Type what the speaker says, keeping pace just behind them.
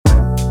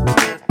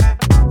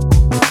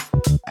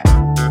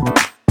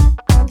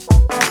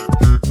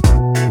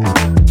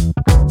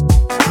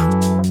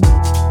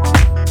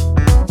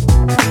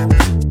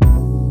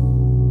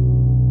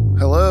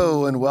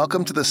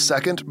Welcome to the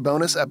second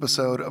bonus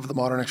episode of The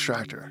Modern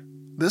Extractor.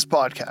 This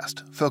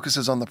podcast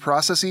focuses on the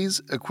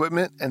processes,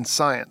 equipment, and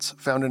science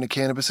found in a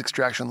cannabis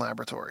extraction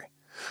laboratory.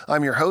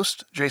 I'm your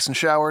host, Jason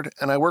Showard,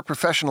 and I work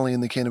professionally in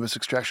the cannabis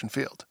extraction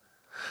field.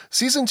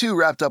 Season 2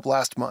 wrapped up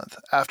last month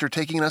after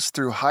taking us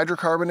through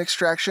hydrocarbon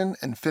extraction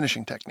and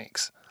finishing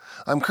techniques.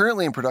 I'm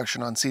currently in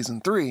production on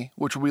Season 3,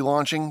 which will be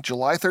launching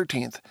July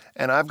 13th,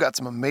 and I've got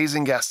some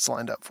amazing guests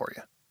lined up for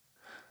you.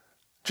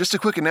 Just a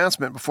quick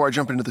announcement before I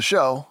jump into the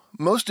show.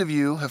 Most of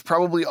you have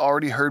probably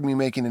already heard me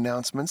making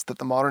announcements that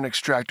The Modern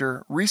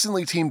Extractor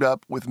recently teamed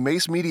up with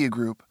Mace Media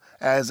Group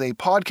as a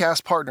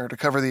podcast partner to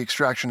cover the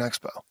Extraction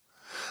Expo.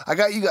 I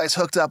got you guys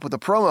hooked up with a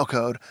promo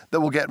code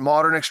that will get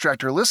Modern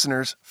Extractor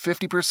listeners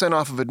 50%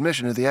 off of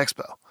admission to the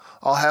expo.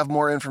 I'll have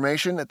more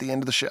information at the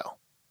end of the show.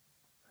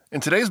 In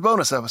today's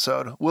bonus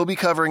episode, we'll be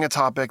covering a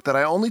topic that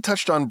I only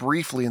touched on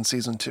briefly in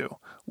Season 2,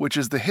 which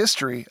is the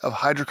history of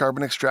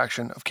hydrocarbon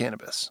extraction of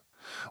cannabis.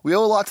 We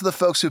owe a lot to the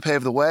folks who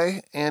paved the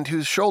way and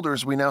whose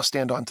shoulders we now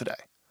stand on today.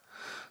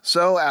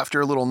 So,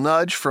 after a little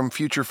nudge from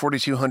future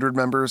 4200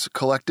 members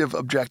Collective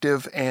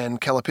Objective and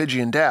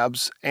Calipigian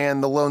Dabs,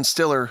 and the lone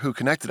stiller who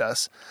connected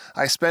us,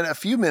 I spent a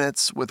few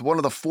minutes with one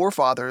of the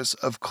forefathers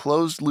of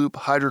closed-loop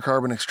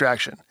hydrocarbon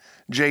extraction,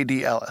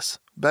 J.D. Ellis,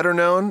 better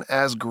known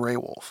as Grey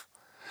Wolf.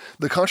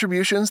 The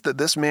contributions that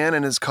this man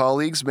and his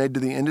colleagues made to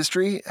the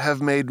industry have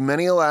made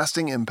many a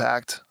lasting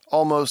impact,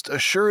 almost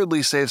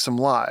assuredly saved some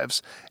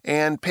lives,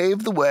 and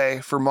paved the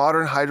way for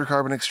modern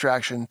hydrocarbon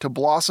extraction to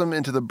blossom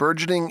into the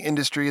burgeoning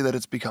industry that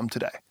it's become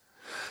today.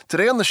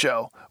 Today on the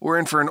show, we're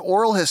in for an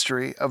oral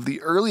history of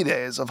the early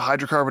days of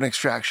hydrocarbon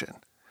extraction.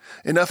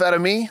 Enough out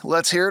of me,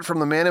 let's hear it from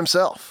the man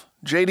himself,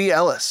 J.D.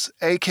 Ellis,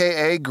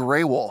 a.k.a.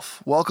 Grey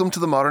Wolf. Welcome to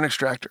the Modern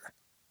Extractor.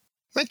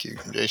 Thank you,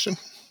 Jason.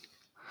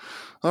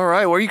 All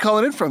right, where are you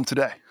calling in from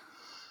today?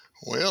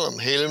 Well, I'm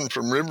hailing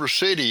from River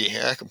City,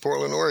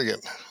 Portland, Oregon,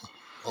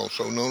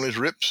 also known as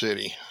Rip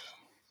City.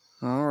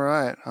 All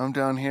right, I'm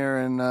down here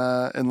in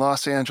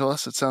Los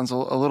Angeles. It sounds a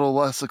little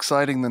less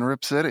exciting than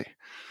Rip City.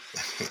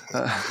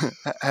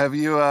 Have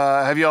you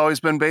always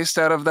been based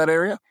out of that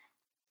area?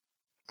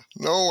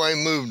 No, I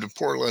moved to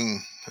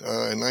Portland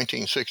in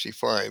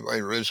 1965. I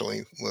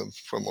originally was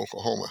from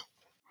Oklahoma.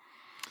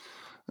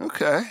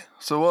 Okay,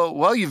 so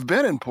while you've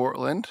been in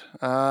Portland,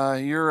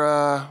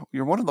 you're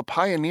one of the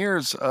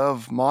pioneers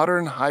of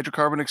modern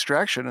hydrocarbon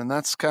extraction, and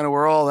that's kind of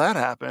where all that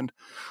happened.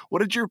 What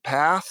did your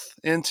path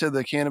into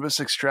the cannabis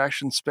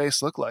extraction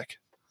space look like?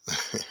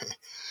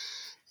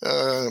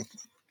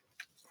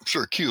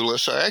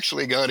 Circulus. I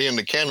actually got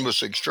into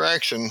cannabis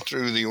extraction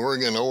through the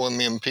Oregon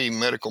OMMP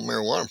medical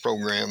marijuana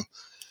program,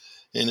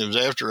 and it was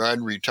after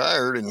I'd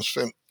retired and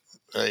spent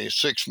a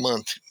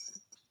 6-month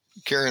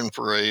caring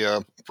for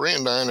a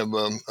friend dying of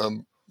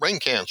brain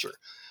cancer.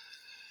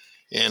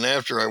 And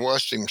after I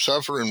watched him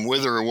suffer and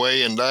wither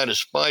away and die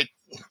despite,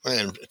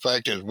 and in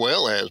fact, as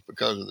well as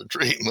because of the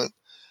treatment,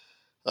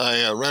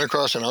 I ran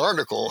across an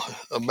article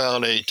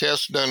about a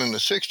test done in the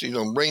 60s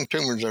on brain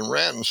tumors in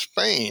rat in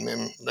Spain,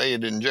 and they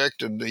had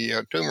injected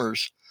the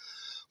tumors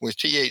with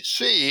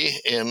THC,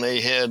 and they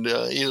had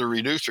either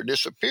reduced or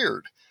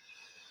disappeared.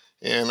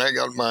 And that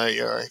got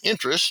my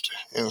interest,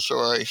 and so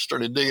I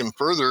started digging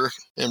further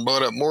and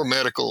brought up more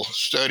medical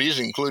studies,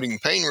 including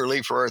pain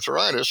relief for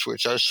arthritis,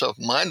 which I suffer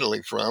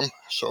mightily from.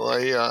 So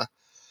I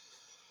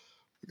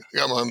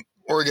got my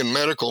Oregon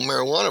Medical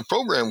Marijuana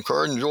Program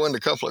card and joined a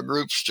couple of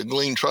groups to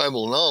glean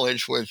tribal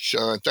knowledge, which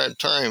at that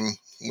time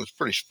was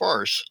pretty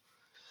sparse.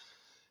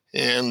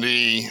 And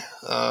the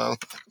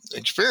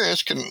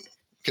experience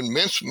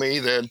convinced me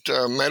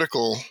that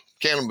medical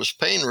cannabis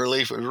pain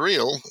relief was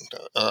real.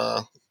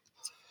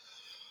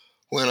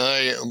 When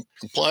I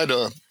applied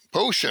a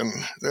potion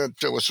that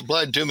was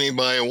supplied to me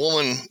by a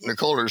woman that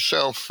called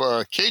herself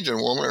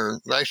Cajun woman, or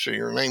actually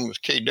her name was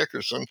Kay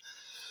Dickerson,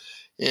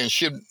 and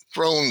she'd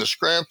thrown the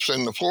scraps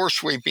and the floor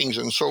sweepings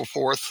and so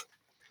forth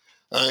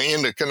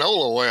into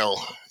canola oil,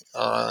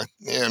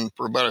 and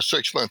for about a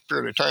 6-month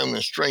period of time,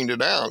 then strained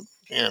it out,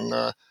 and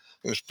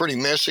it was pretty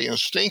messy and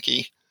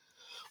stinky.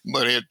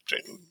 But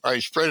I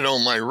spread it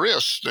on my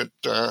wrist. That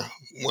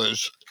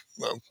was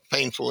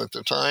painful at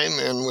the time,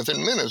 and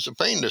within minutes the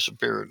pain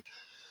disappeared.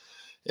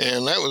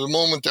 And that was the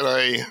moment that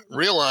I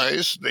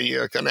realized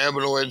the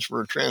cannabinoids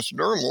were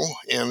transdermal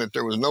and that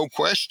there was no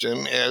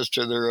question as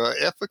to their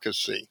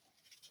efficacy.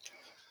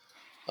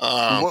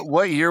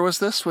 What year was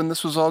this when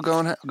this was all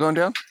going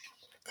down?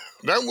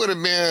 That would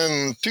have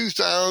been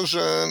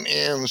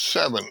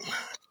 2007.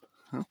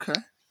 Okay.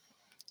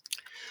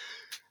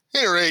 At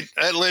any rate,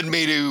 that led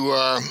me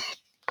to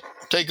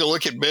take a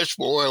look at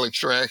vegetable oil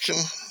extraction,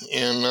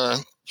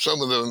 and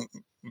some of the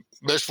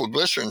vegetable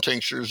glycerin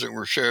tinctures that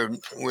were shared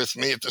with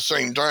me at the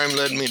same time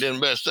led me to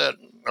invest that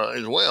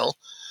as well.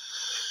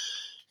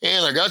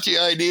 And I got the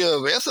idea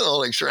of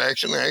ethanol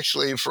extraction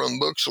actually from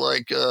books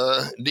like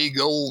D.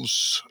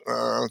 Gould's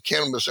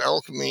Cannabis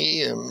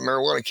Alchemy and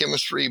Marijuana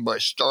Chemistry by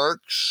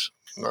Starks,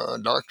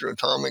 Dr.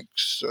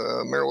 Atomic's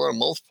Marijuana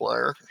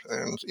Multiplier,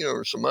 and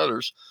some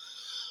others.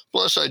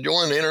 Plus, I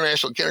joined the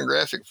International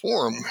Chemographic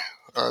Forum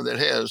that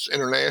has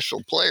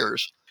international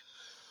players.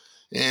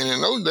 And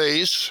in those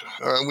days,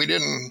 we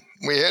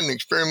hadn't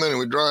experimented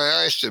with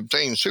dry ice to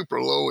obtain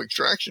super low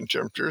extraction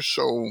temperatures.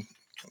 So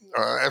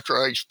after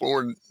I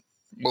explored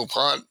both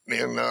hot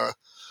and,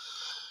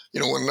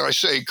 when I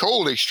say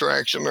cold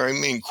extraction, I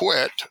mean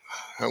wet,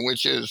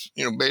 which is,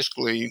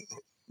 basically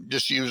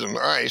just using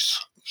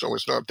ice. So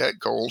it's not that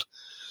cold.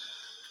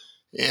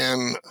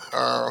 And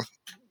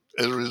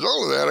as a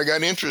result of that, I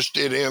got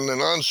interested in the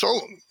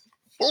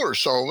non-polar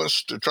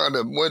solvents to try to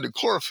avoid the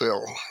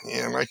chlorophyll.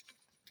 And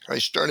I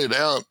started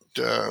out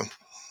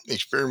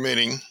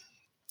experimenting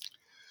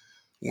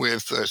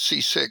with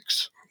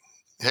C6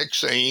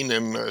 hexane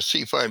and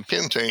C5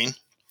 pentane.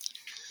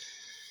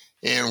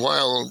 And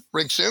while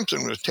Rick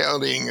Simpson was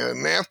touting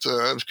naphtha,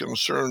 I was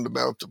concerned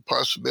about the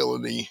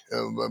possibility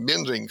of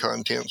benzene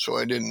content, so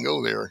I didn't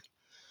go there.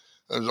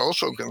 I was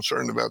also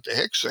concerned about the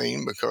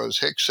hexane because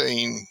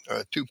hexane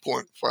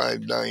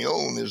 2.5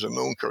 dione is a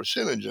known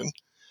carcinogen.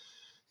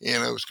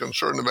 And I was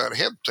concerned about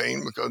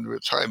heptane because of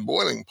its high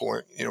boiling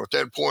point. At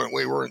that point,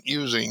 we weren't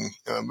using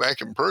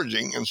vacuum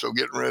purging, and so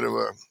getting rid of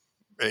a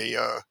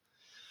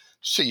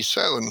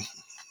C7,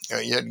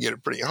 you had to get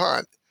it pretty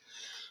hot.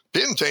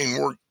 Pentane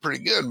worked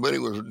pretty good, but it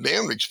was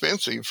damned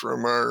expensive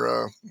from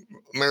our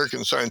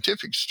American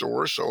Scientific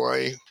store, so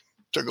I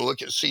took a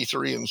look at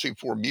C3 and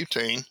C4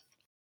 butane.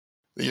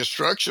 The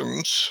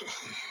instructions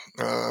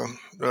that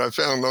I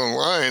found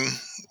online,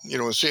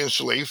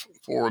 essentially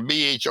for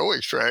BHO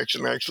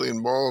extraction actually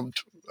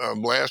involved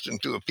blasting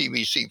into a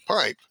PVC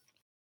pipe.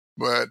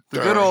 But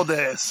the good old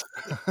days.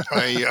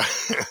 I,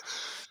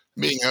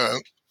 being a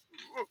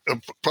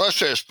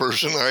process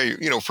person, I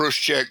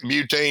first checked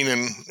butane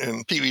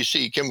and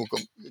PVC chemical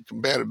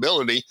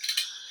compatibility,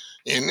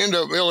 and ended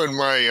up milling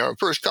my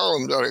first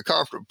columns out of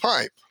copper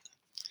pipe,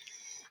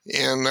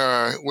 and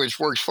which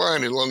works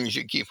fine as long as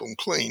you keep them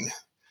clean.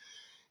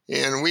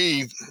 And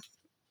we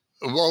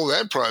evolved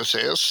that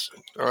process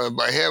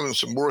by having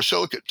some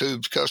borosilicate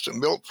tubes custom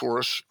built for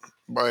us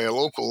by a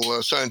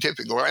local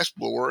scientific glass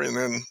blower, and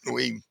then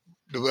we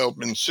developed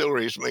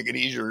ancillaries to make it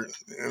easier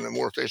and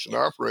more efficient to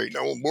operate.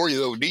 I won't bore you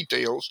with those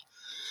details,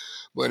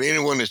 but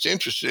anyone that's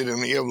interested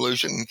in the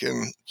evolution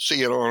can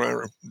see it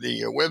on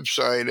the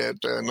website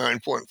at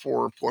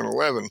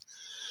 9.4.11.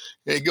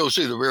 It goes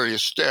through the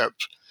various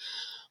steps.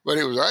 But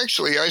it was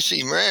actually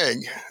IC Mag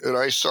that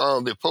I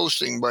saw the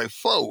posting by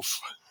FOF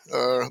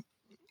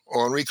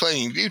on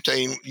reclaiming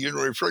butane using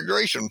a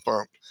refrigeration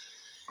pump.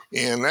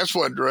 And that's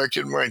what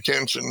directed my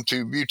attention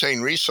to butane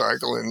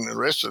recycle, and the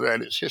rest of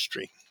that is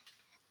history.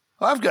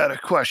 I've got a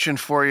question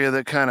for you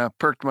that kind of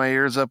perked my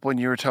ears up when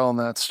you were telling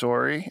that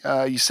story.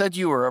 You said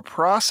you were a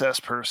process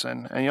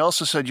person, and you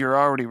also said you're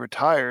already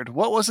retired.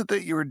 What was it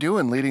that you were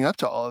doing leading up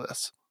to all of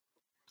this?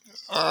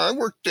 I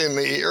worked in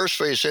the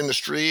aerospace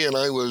industry, and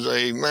I was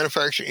a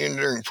manufacturing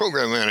engineering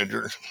program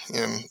manager.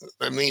 And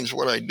that means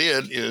what I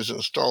did is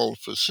install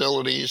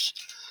facilities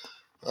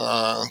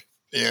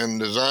and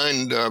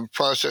designed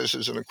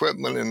processes and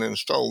equipment and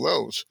install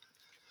those,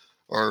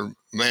 or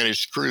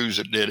managed crews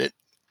that did it.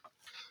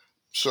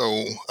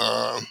 So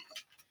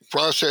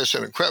process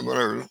and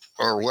equipment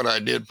are what I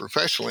did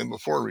professionally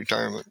before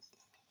retirement.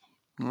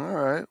 All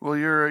right. Well,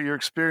 your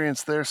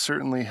experience there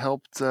certainly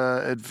helped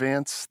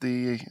advance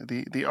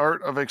the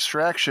art of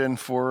extraction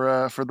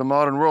for the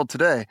modern world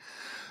today.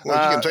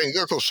 Well, you can thank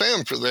Uncle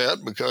Sam for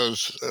that,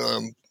 because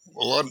a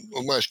lot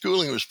of my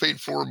schooling was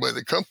paid for by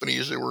the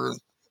companies that were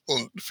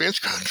on defense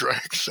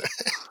contracts.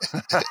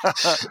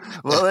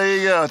 Well, there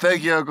you go.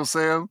 Thank you, Uncle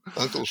Sam.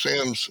 Uncle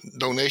Sam's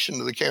donation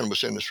to the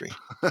cannabis industry.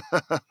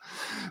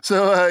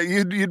 So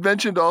you'd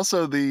mentioned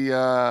also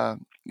the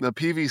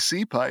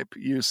PVC pipe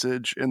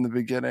usage in the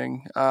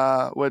beginning,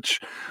 which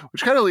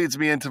kind of leads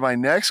me into my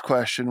next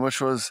question, which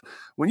was,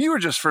 when you were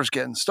just first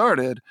getting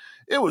started,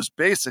 it was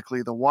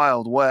basically the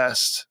Wild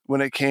West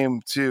when it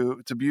came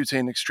to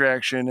butane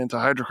extraction and to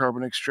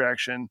hydrocarbon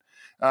extraction.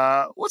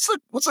 What's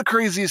the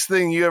craziest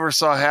thing you ever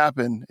saw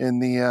happen in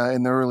the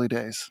early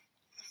days?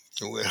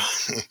 Well,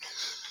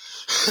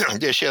 I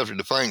guess you have to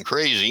define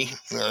crazy.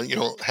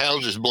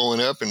 Houses blowing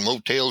up and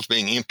motels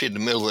being emptied in the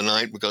middle of the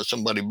night because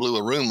somebody blew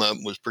a room up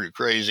was pretty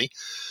crazy.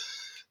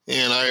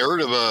 And I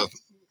heard of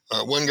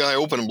one guy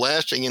open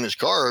blasting in his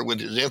car with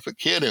his infant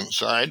kid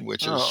inside,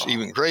 which is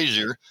even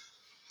crazier.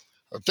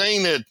 A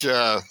thing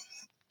that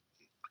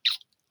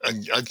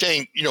I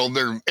think,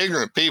 they're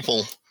ignorant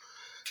people,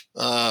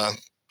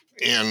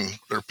 and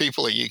they're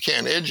people that you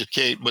can't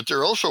educate, but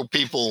they're also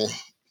people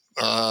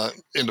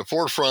in the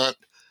forefront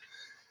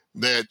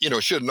that,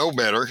 should know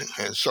better.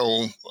 And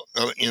so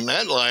in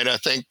that light, I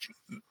think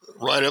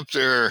right up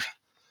there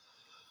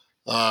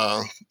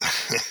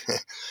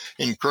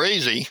in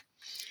crazy,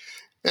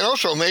 and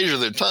also measure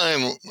the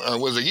time,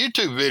 was a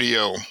YouTube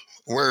video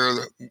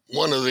where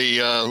one of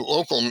the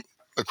local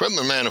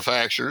equipment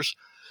manufacturers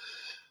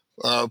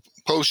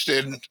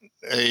posted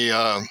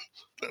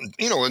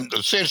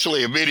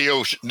essentially a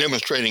video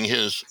demonstrating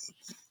his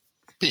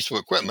piece of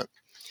equipment.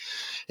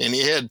 And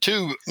he had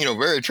two,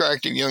 very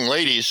attractive young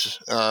ladies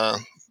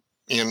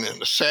in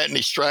a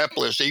satiny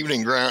strapless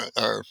evening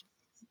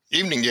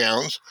evening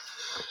gowns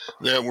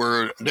that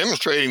were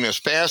demonstrating this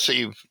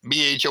passive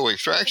BHO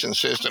extraction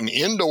system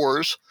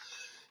indoors,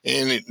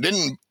 and it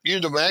didn't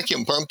use a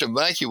vacuum pump to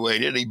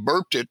evacuate it. He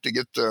burped it to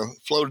get the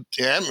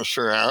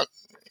atmosphere out,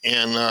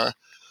 and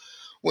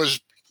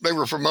they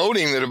were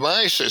promoting the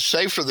device as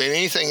safer than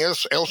anything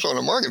else on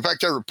the market. In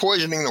fact, they were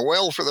poisoning the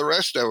well for the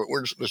rest of it.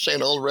 We're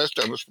saying all the rest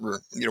of us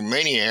were,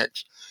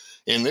 maniacs,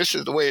 and this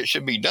is the way it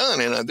should be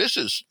done. And this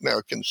is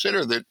now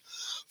consider that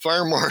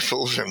fire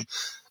marshals and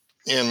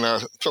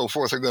so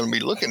forth are going to be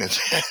looking at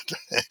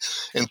that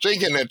and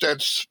thinking that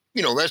that's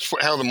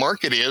how the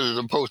market is, as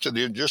opposed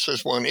to just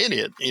this one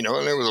idiot. And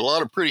there was a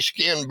lot of pretty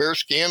bare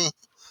skin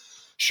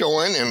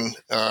showing, and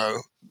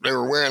they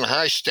were wearing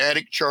high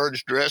static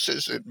charge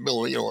dresses that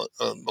build,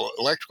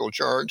 electrical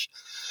charge.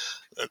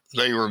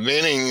 They were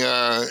venting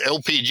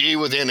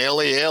LPG within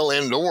LEL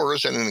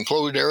indoors in an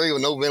enclosed area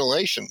with no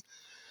ventilation.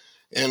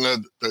 And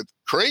the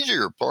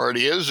crazier part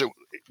is that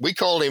we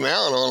called him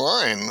out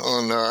online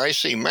on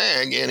IC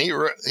Mag, and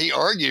he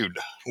argued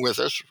with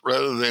us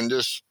rather than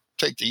just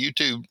take the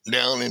YouTube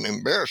down in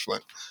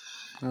embarrassment.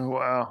 Oh,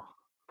 wow.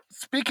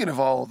 Speaking of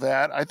all of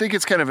that, I think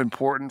it's kind of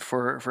important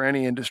for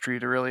any industry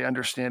to really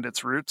understand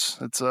its roots.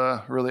 It's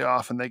really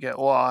often they get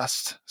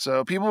lost.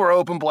 So people were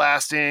open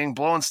blasting,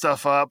 blowing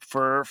stuff up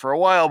for a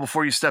while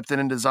before you stepped in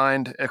and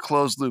designed a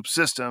closed loop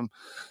system.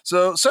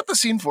 So set the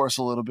scene for us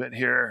a little bit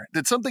here.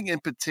 Did something in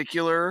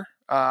particular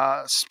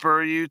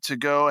spur you to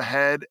go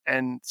ahead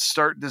and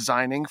start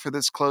designing for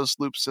this closed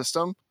loop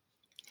system?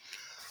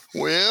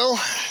 Well,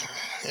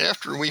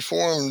 after we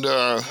formed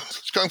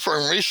Skunk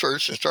Farm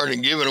Research and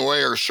started giving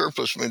away our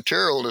surplus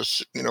material to,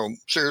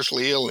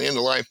 seriously ill and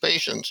end-of-life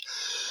patients,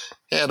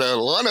 had a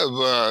lot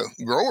of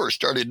growers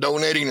started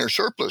donating their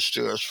surplus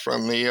to us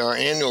from the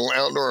annual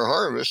outdoor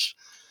harvest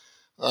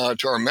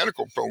to our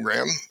medical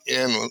program.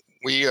 And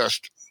we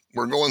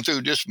were going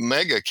through just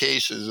mega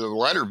cases of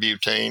lighter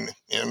butane.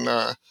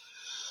 And,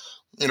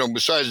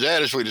 besides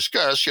that, as we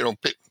discussed,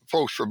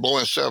 folks were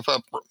blowing stuff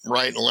up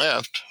right and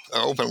left,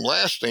 open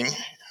blasting.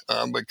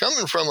 But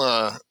coming from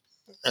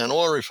an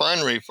oil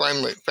refinery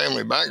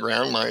family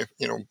background, my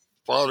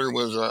father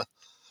was a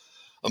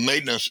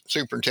maintenance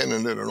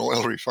superintendent at an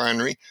oil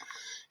refinery.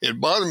 It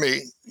bothered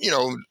me,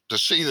 to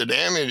see the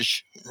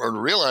damage or to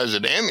realize the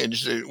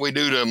damage that we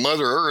do to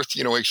Mother Earth,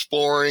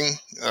 exploring,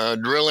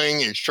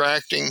 drilling,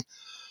 extracting,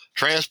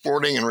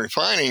 transporting, and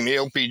refining the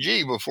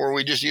LPG before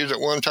we just use it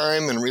one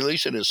time and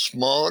release it as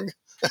smog.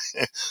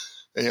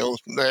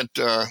 At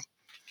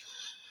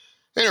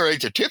any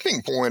rate, the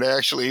tipping point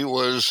actually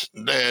was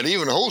that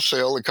even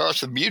wholesale, the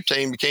cost of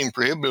butane became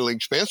prohibitively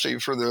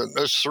expensive for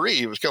us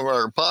three. It was coming out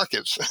of our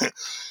pockets.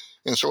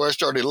 And so I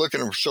started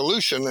looking for a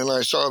solution, and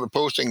I saw the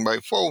posting by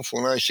FOF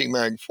on IC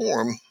Mag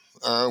Forum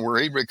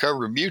where he'd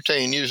recovered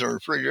butane using a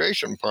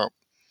refrigeration pump.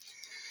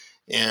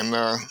 And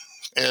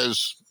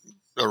as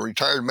a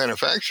retired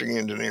manufacturing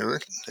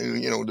engineer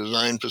who,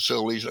 designed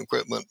facilities and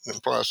equipment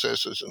and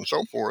processes and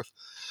so forth,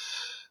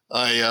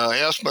 I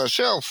asked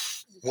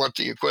myself what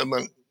the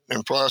equipment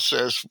and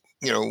process,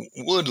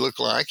 would look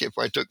like if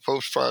I took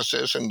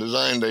post-process and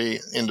designed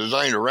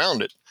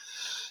around it.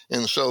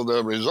 And so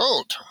the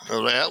result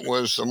of that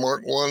was the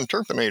Mark I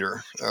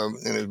turbinator,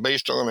 and it's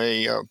based on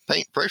a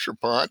paint pressure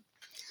pot.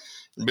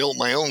 Built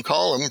my own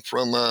column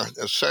from a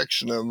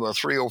section of a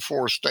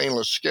 304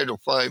 stainless Schedule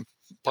 5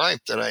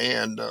 pipe that I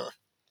had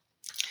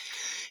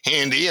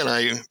handy, and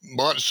I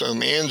bought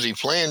some ANSI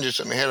flanges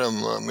and had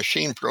them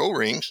machined for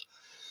O-rings.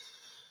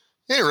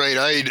 At any rate,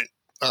 I'd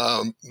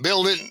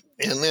build it,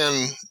 and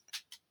then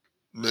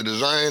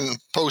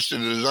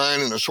posted the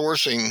design and the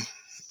sourcing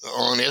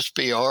on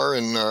SPR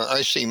and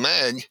IC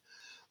Mag,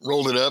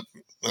 rolled it up,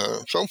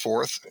 so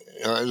forth,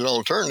 as an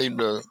alternative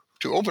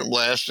to open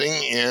blasting,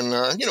 and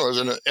as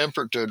an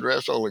effort to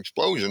address all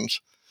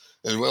explosions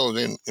as well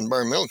as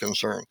environmental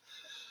concern.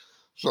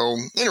 So,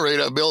 at any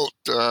rate, I built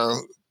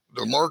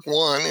the Mark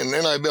I, and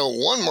then I built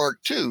one Mark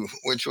II,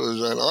 which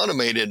was an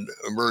automated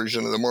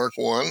version of the Mark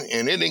I,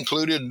 and it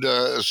included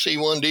a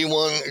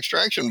C1D1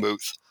 extraction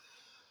booth.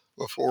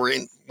 Before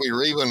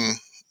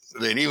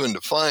they'd even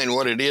define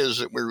what it is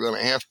that we were going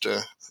to have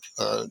to,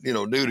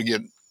 do to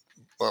get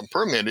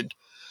permitted.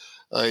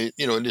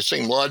 It just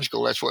seemed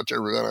logical. That's what they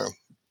were going to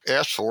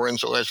ask for, and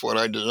so that's what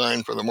I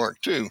designed for the Mark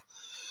II.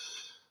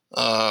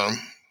 At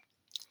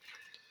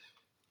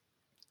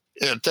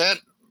that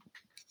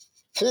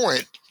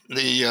point,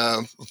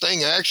 the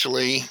thing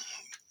actually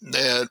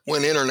that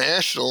went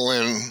international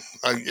and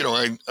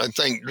I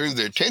think drew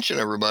the attention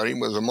of everybody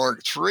was a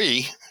Mark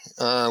III,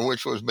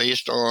 which was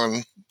based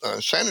on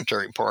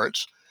sanitary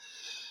parts,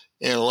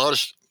 and a lot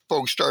of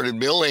folks started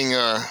building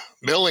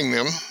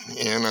them,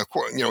 and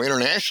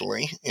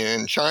internationally.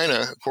 And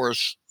China, of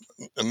course,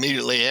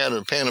 immediately had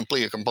a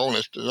panoply of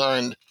components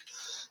designed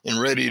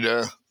and ready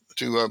to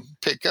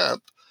pick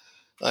up.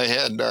 I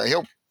had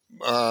helped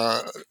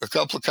a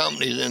couple of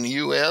companies in the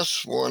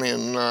U.S., one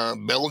in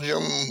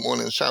Belgium,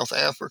 one in South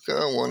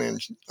Africa, one in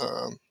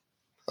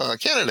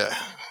Canada,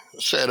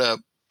 set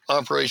up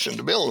operation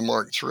to build a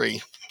Mark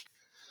III.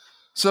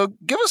 So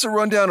give us a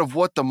rundown of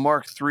what the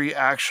Mark III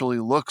actually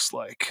looks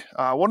like.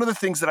 One of the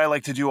things that I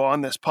like to do on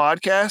this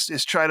podcast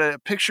is try to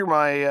picture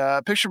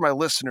my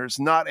listeners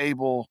not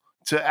able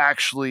to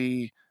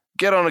actually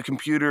get on a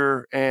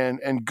computer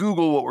and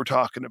Google what we're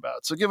talking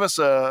about. So give us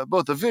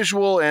both a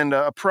visual and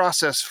a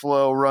process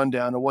flow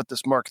rundown of what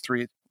this Mark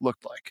III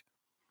looked like.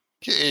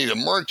 Okay, the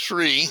Mark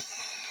III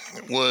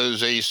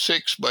was a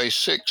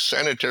 6x6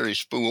 sanitary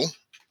spool.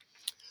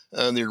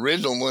 The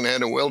original one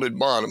had a welded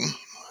bottom.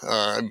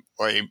 I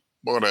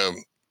bought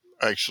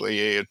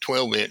actually a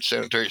 12-inch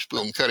sanitary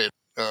spool and cut it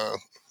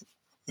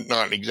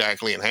not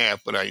exactly in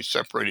half, but I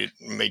separated it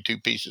and made two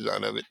pieces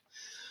out of it.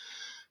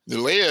 The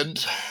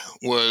lid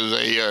was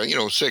a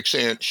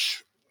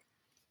 6-inch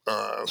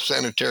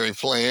sanitary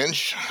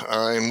flange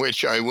in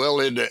which I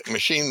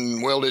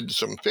machine welded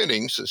some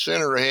fittings. The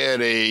center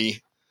had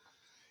a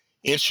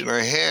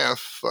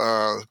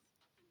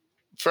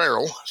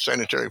 1.5-inch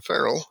sanitary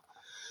ferrule,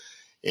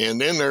 and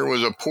then there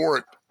was a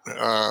port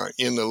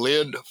in the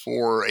lid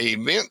for a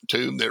vent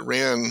tube that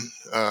ran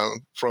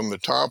from the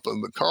top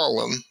of the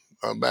column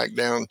back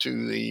down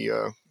to the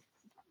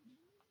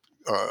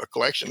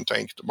collection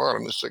tank at the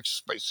bottom, the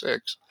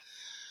 6x6.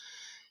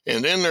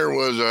 And then there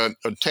was a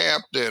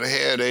tap that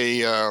had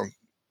a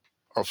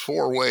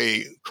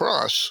four-way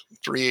cross,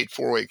 3/8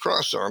 four-way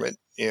cross on it,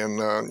 and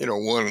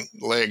one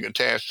leg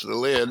attached to the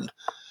lid.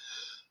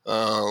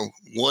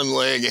 One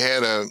leg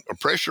had a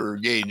pressure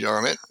gauge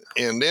on it,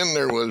 and then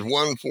there was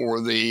one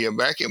for the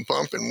vacuum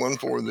pump and one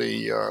for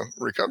the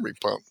recovery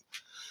pump.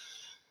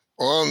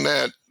 On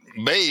that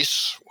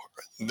base,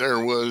 there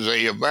was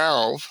a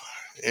valve,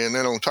 and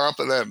then on top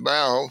of that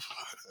valve,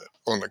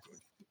 where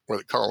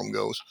the column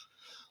goes,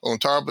 on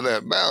top of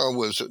that valve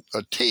was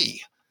a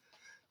T.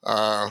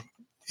 And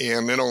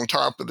then on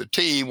top of the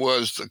T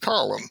was the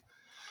column.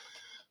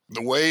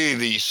 The way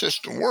the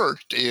system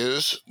worked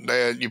is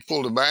that you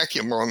pulled a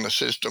vacuum on the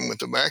system with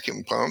the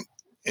vacuum pump,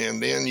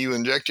 and then you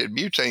injected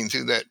butane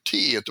through that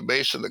T at the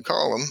base of the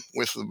column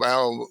with the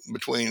valve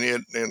between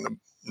it and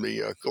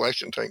the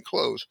collection tank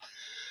closed.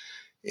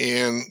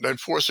 And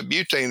that forced the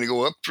butane to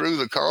go up through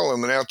the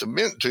column and out the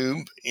vent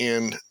tube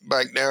and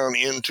back down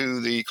into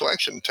the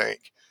collection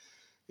tank.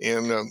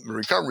 And the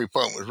recovery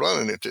pump was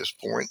running at this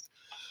point.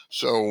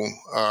 So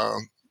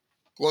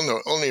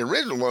on the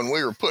original one,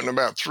 we were putting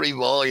about 3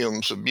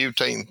 volumes of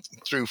butane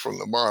through from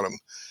the bottom.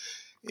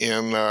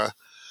 And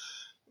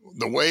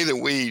the way that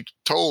we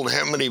told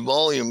how many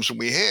volumes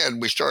we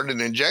had, we started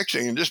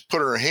injecting and just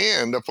put our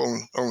hand up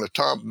on the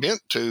top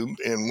vent tube.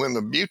 And when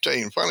the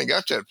butane finally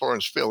got that far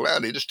and spilled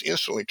out, it just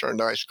instantly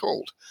turned ice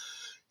cold.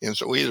 And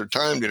so we either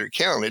timed it or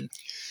counted.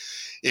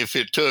 If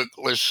it took,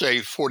 let's say,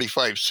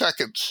 45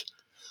 seconds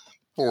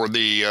for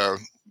the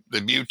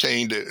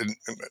butane to,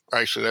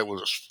 actually that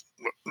was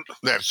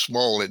that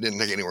small, it didn't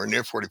take anywhere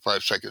near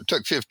 45 seconds. It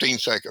took 15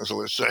 seconds,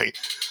 let's say,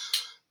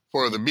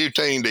 for the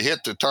butane to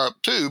hit the top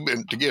tube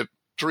and to get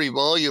 3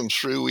 volumes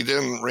through. We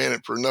then ran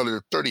it for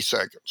another 30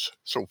 seconds.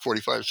 So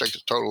 45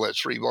 seconds total, that's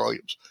 3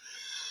 volumes.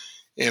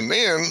 And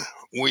then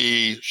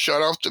we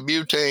shut off the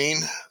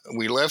butane.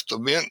 We left the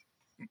vent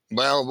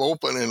valve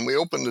open, and we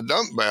opened the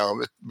dump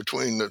valve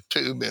between the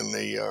tube and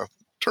the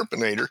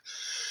turbinator.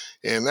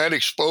 And that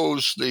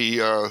exposed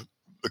the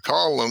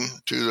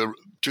column to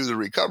the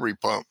recovery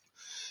pump.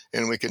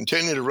 And we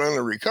continued to run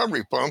the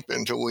recovery pump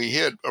until we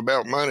hit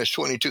about minus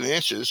 22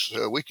 inches.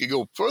 We could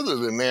go further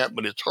than that,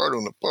 but it's hard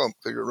on the pump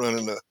because you're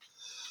running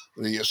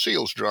the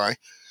seals dry.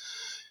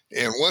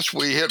 And once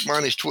we hit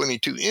minus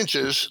 22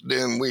 inches,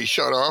 then we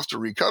shut off the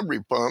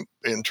recovery pump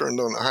and turned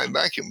on the high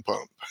vacuum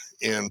pump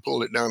and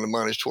pulled it down to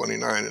minus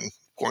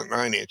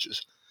 29.9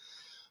 inches.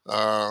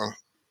 Back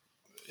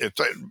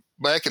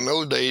in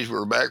those days, we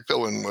were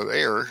backfilling with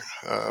air.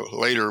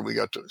 Later, we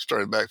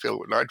started backfilling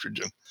with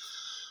nitrogen.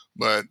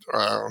 But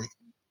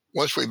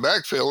once we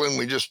backfilled in,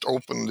 we just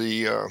opened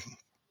the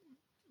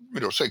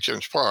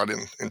 6-inch pot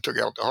and took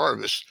out the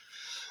harvest.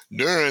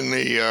 During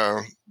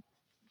the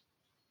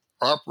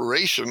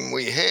operation,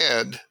 we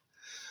had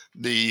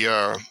the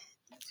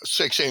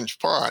 6-inch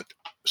pot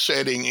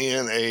setting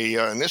in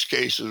in this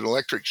case, an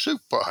electric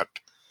soup pot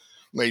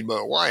made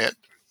by Wyatt,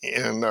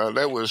 and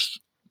that was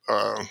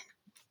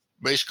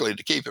basically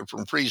to keep it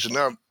from freezing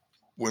up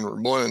when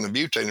we're boiling the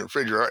butane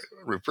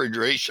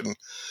refrigeration,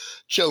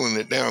 chilling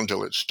it down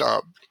until it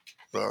stopped,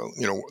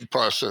 the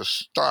process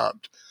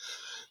stopped.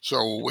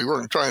 So we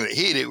weren't trying to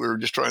heat it, we were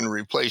just trying to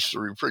replace the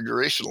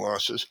refrigeration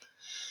losses.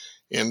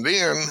 And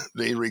then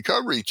the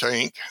recovery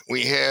tank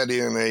we had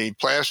in a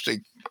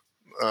plastic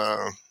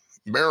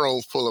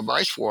barrel full of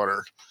ice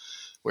water.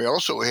 We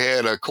also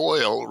had a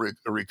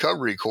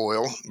recovery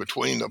coil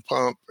between the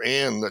pump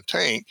and the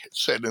tank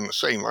set in the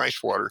same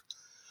ice water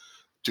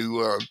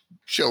to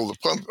chill the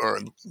pump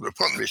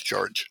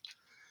discharge.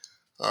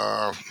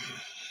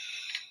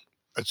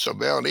 That's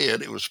about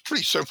it. It was a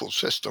pretty simple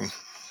system.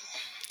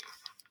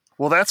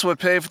 Well, that's what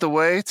paved the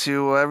way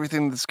to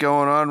everything that's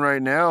going on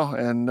right now.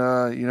 And,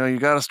 you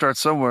got to start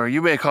somewhere.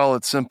 You may call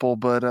it simple,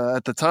 but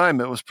at the time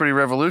it was pretty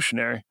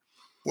revolutionary.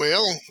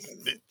 Well,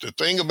 the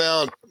thing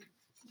about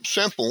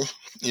simple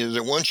is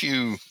that once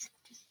you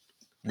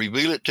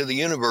reveal it to the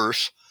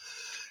universe,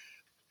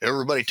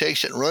 everybody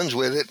takes it and runs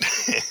with it,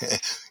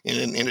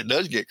 and it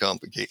does get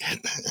complicated.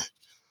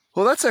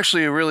 Well, that's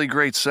actually a really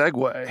great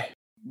segue.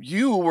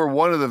 You were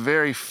one of the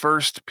very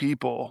first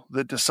people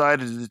that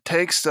decided to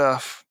take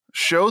stuff,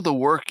 show the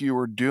work you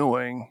were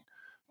doing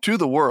to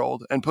the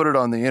world, and put it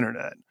on the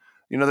internet.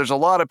 There's a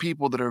lot of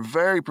people that are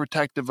very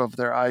protective of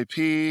their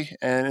IP,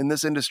 and in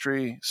this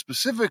industry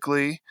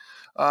specifically,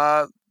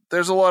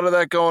 there's a lot of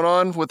that going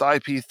on with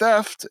IP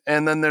theft.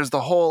 And then there's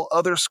the whole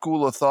other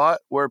school of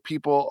thought where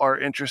people are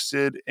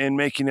interested in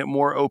making it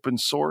more open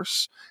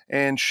source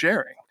and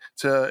sharing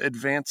to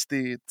advance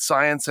the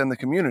science and the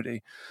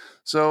community.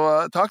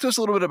 So talk to us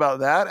a little bit about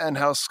that and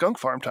how Skunk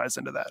Farm ties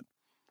into that.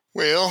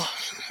 Well,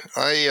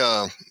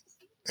 I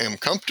am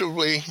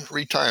comfortably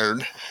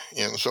retired,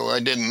 and so I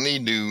didn't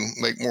need to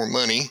make more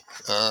money,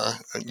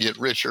 get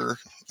richer.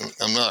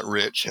 I'm not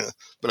rich,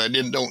 but I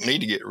don't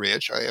need to get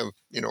rich. I have,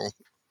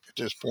 at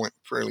this point,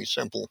 fairly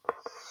simple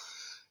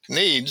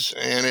needs,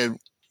 and it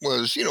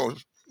was,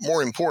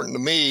 more important to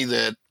me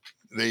that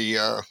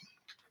the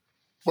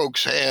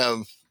folks have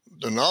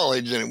the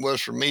knowledge than it was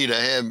for me to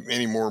have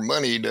any more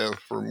money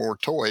for more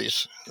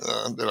toys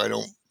that I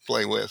don't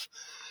play with.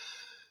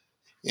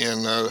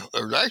 And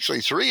there was actually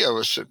 3 of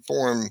us that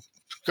formed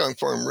Skunk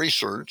Farm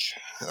Research.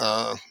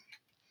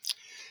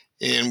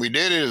 And we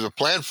did it as a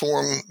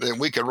platform that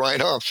we could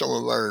write off some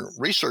of our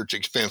research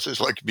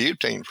expenses, like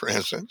butane, for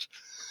instance,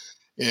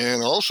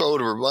 and also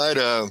to provide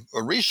a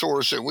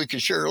resource that we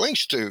could share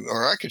links to,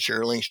 or I could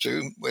share links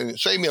to. And it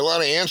saved me a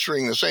lot of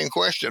answering the same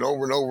question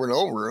over and over and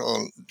over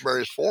on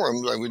various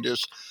forums. I would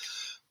just,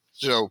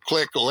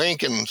 click a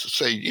link and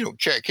say,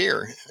 check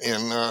here.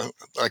 And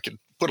I could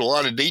put a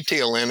lot of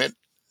detail in it,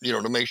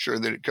 to make sure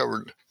that it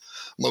covered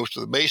most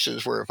of the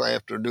bases, where if I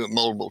have to do it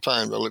multiple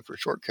times, I look for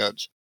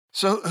shortcuts.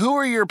 So who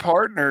are your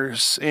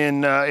partners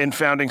in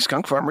founding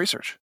Skunk Farm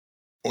Research?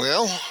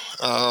 Well,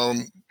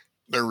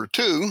 there were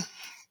 2.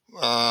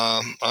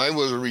 I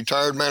was a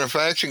retired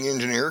manufacturing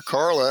engineer.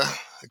 Carla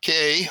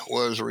Kay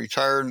was a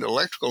retired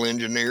electrical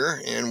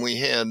engineer, and we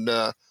had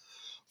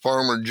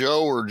Farmer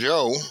Joe,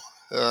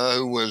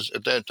 who was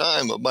at that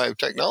time a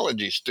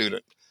biotechnology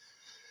student.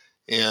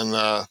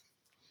 And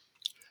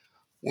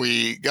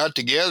we got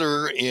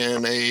together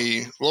in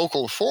a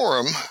local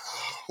forum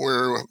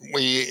where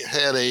we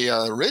had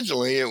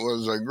originally it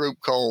was a group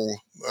called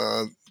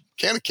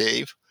Canna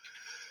Cave,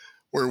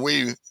 where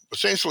we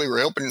essentially were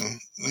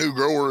helping new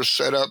growers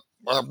set up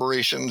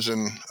operations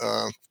and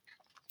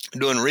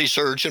doing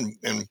research and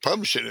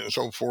publishing it and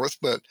so forth.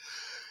 But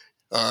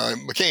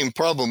it became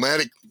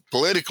problematic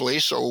politically,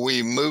 so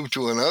we moved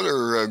to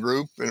another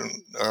group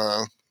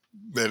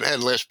that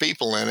had less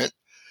people in it,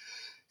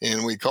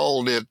 and we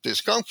called it the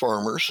Skunk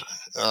Farmers.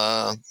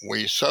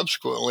 We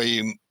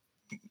subsequently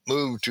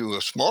moved to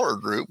a smaller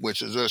group,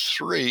 which is us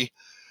 3,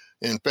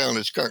 and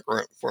founded Skunk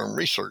Farm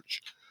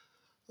Research.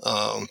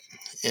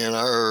 And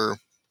our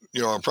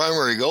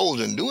primary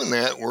goals in doing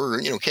that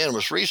were,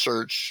 cannabis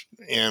research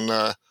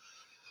and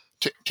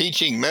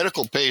teaching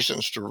medical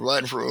patients to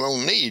provide for their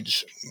own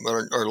needs.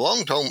 But our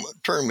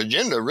long-term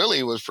agenda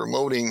really was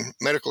promoting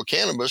medical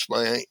cannabis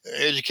by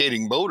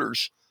educating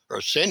boaters, or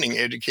sending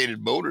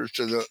educated boaters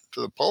to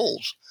the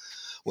polls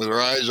with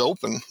their eyes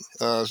open,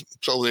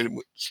 so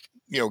that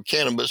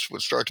cannabis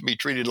would start to be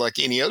treated like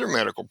any other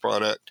medical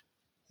product.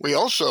 We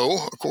also,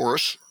 of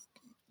course,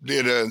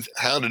 did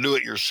how to do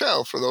it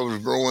yourself for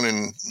those growing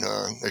and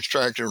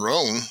extracting their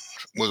own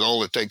was all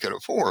that they could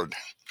afford.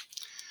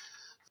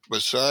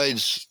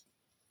 Besides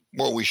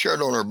what we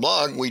shared on our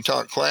blog, we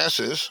taught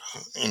classes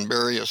in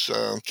various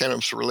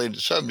cannabis-related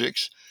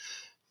subjects,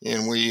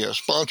 and we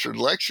sponsored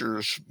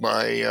lectures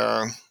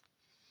by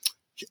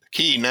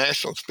key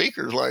national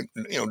speakers like,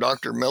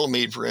 Dr.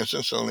 Melamede, for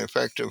instance, on the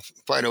effect of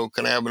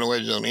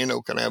phytocannabinoids on the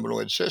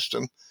endocannabinoid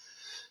system.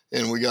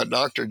 And we got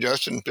Dr.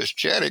 Justin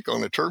Piszczadek on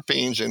the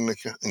terpenes and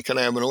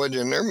cannabinoids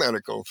and their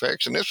medical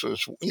effects. And this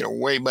was,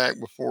 way back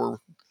before,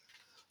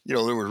 there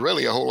was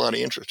really a whole lot of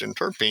interest in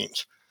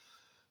terpenes.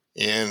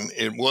 And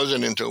it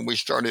wasn't until we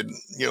started,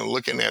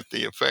 looking at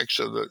the effects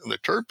of the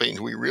terpenes,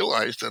 we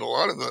realized that a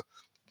lot of the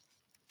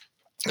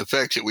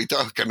effects that we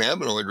thought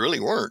cannabinoid really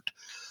weren't.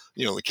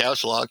 The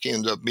couch lock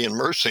ends up being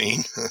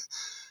myrcene,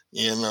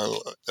 and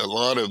a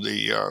lot of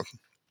the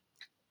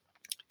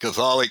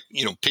Catholic,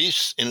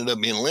 piece ended up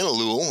being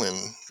linalool,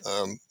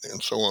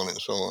 and so on and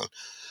so on.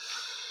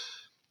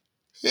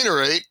 At any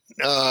rate,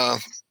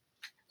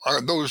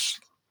 those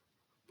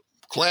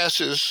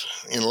classes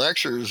and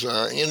lectures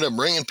ended up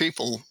bringing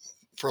people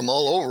from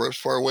all over, as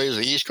far away as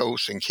the East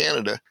Coast and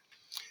Canada.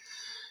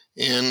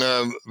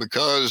 And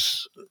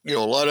because, a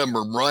lot of them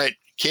are bright,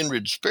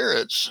 kindred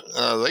spirits,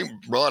 they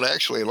brought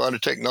actually a lot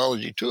of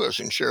technology to us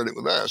and shared it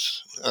with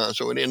us.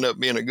 So it ended up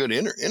being a good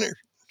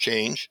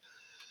interchange.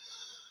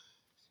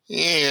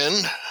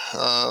 And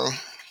as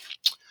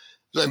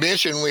I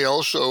mentioned, we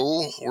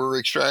also were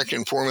extracting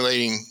and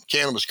formulating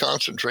cannabis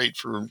concentrate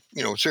for,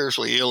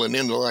 seriously ill and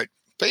end-of-life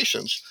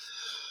patients.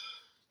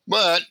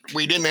 But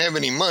we didn't have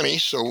any money,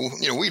 so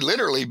we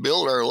literally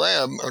built our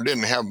lab, or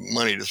didn't have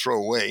money to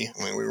throw away.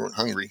 I mean, we weren't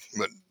hungry,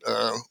 but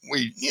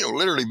we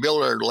literally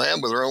built our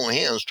lab with our own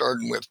hands,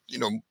 starting with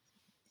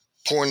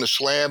pouring the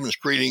slab and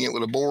screeding it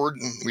with a board,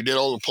 and we did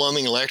all the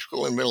plumbing,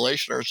 electrical, and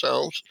ventilation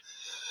ourselves.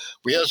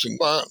 We had some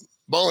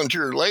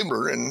volunteer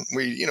labor, and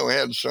we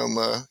had some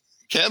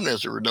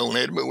cabinets that were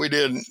donated, but we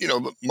did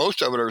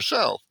most of it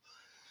ourselves.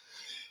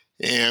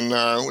 And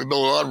we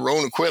built a lot of our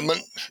own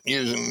equipment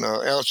using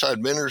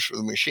outside vendors for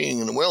the machining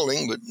and the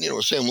welding, but,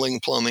 assembling,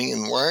 plumbing,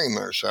 and wiring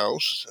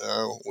ourselves.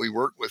 We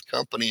worked with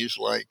companies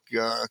like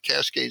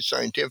Cascade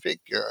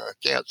Scientific,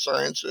 Cat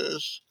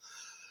Sciences,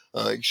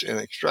 and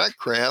Extract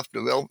Craft,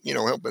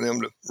 helping them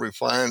to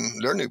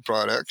refine their new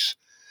products.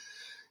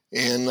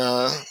 And,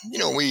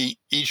 we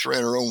each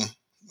ran our own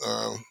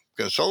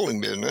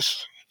consulting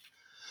business.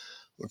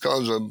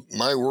 Because of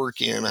my work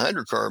in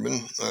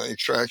hydrocarbon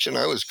extraction,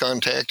 I was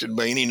contacted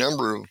by any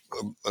number of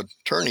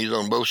attorneys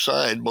on both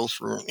sides, both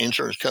for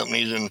insurance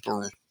companies and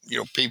for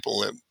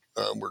people that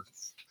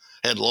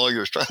had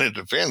lawyers trying to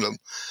defend them,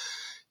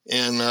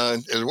 and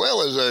as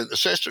well as an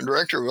assistant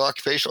director of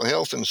occupational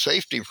health and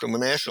safety from a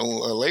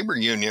national labor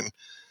union.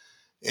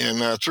 And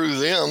through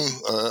them,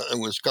 I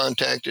was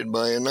contacted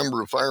by a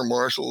number of fire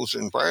marshals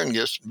and fire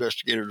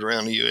investigators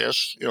around the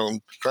U.S.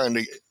 Trying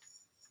to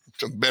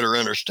better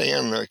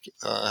understand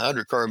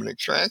hydrocarbon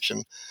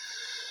extraction,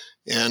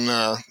 and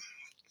ended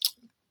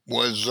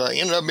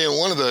up being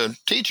one of the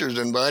teachers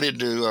invited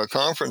to a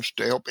conference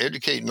to help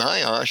educate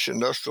NIOSH,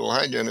 industrial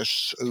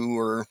hygienists who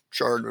were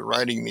charged with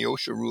writing the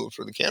OSHA rules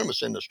for the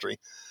cannabis industry.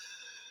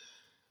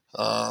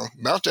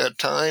 About that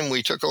time,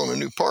 we took on a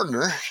new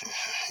partner,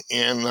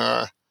 and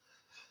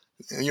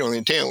the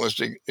intent was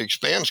to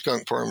expand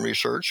skunk farm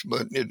research,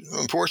 but it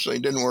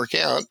unfortunately didn't work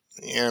out,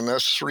 and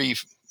us three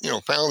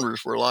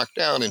founders were locked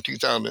out in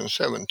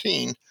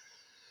 2017,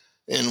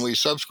 and we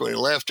subsequently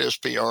left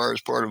SPR as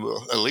part of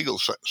a legal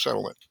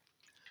settlement.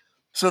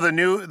 So the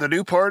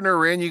new partner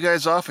ran you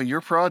guys off of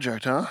your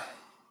project, huh?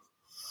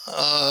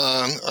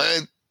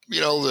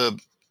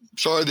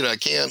 Sorry that I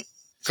can't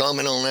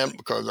comment on that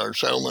because our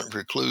settlement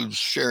precludes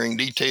sharing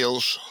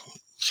details,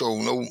 so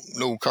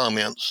no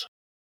comments.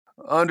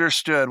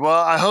 Understood.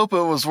 Well, I hope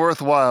it was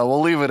worthwhile.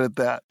 We'll leave it at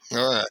that.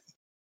 All right.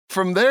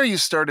 From there, you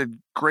started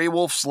Gray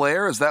Wolf's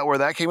Lair. Is that where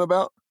that came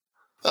about?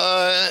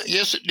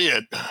 Yes, it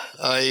did.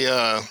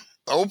 I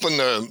opened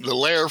the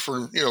lair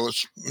for,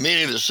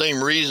 many of the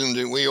same reasons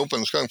that we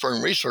opened skunk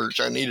farm research.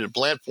 I needed a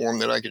platform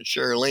that I could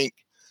share a link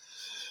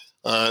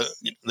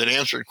that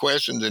answered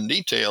questions in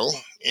detail,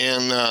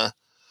 and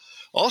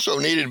also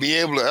needed to be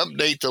able to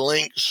update the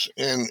links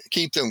and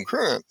keep them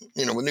current,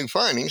 with new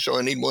findings. So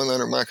I need one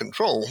under my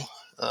control.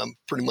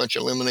 Pretty much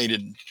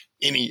eliminated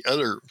any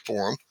other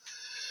forum.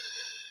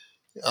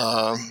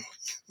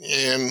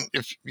 And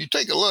if you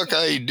take a look,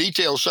 I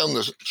detail some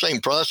of the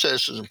same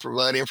processes and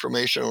provide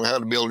information on how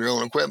to build your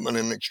own equipment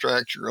and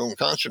extract your own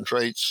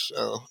concentrates,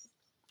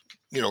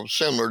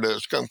 similar to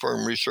skunk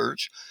farm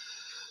research.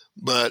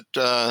 But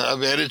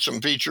I've added some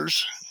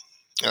features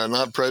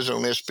not present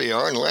on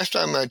SPR. And the last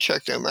time I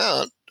checked them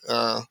out,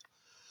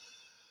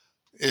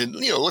 it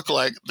looked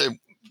like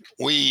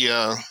we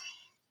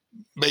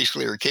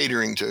basically are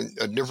catering to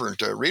a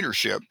different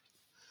readership.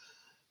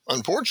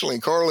 Unfortunately,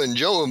 Carl and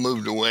Joe have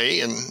moved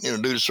away, and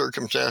due to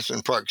circumstance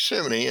and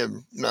proximity, have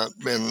not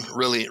been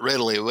really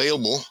readily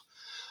available.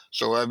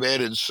 So I've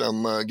added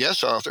some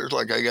guest authors,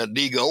 like I got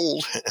D.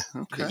 Gold,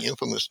 okay. The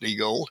infamous D.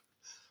 Gold,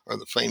 or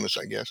the famous,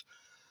 I guess.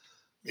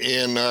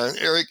 And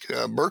Eric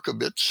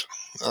Berkovitz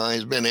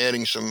has been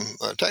adding some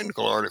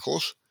technical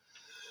articles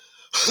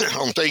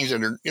on things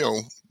that are,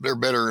 they're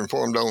better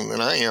informed on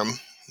than I am.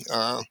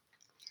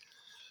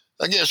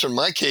 I guess in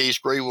my case,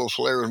 Gray Wolf's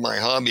Lair is my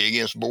hobby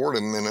against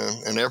boredom in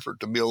an effort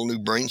to build new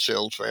brain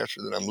cells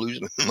faster than I'm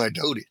losing my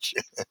dotage.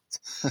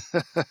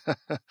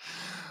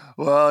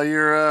 Well,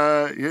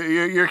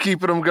 you're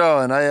keeping them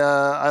going.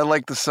 I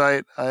like the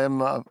site. I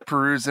am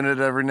perusing it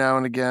every now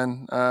and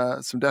again.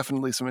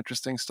 Definitely some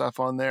interesting stuff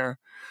on there.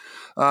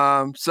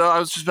 So I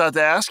was just about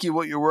to ask you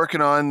what you're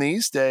working on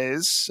these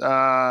days.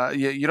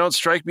 You don't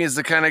strike me as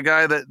the kind of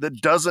guy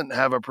that doesn't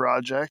have a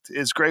project.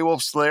 Is Gray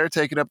Wolf's Lair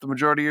taking up the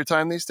majority of your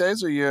time these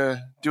days, or are you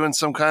doing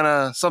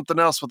something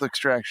else with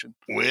extraction?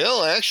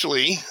 Well,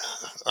 actually,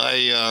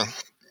 I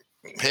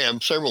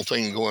have several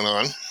things going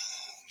on.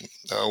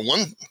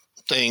 One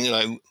thing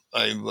that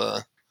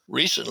I've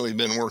recently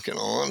been working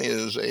on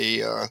is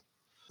a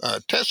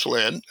test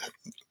sled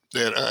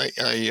that I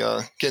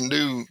can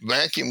do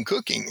vacuum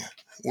cooking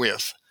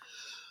with,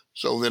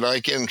 so that I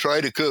can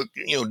try to cook,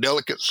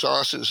 delicate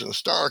sauces and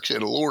stocks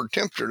at a lower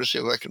temperature to see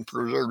if I can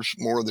preserve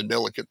more of the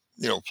delicate,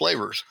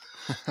 flavors.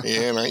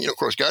 And I, of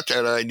course, got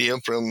that idea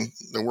from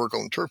the work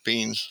on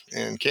terpenes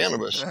and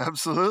cannabis.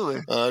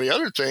 Absolutely. The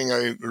other thing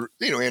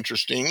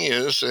interesting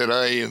is that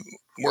I'm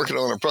working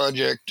on a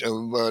project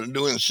of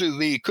doing sous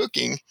vide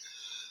cooking,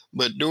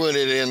 but doing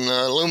it in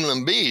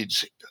aluminum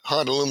beads,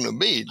 hot aluminum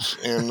beads.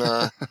 And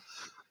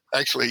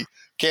actually,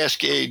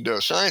 Cascade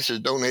Sciences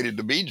donated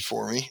the beads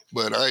for me,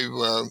 but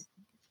I've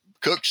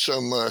cook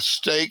some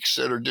steaks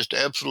that are just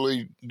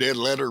absolutely dead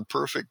letter,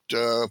 perfect,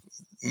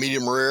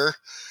 medium rare,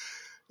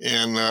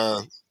 and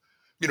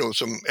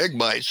some egg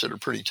bites that are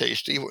pretty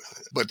tasty.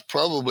 But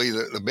probably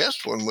the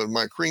best one was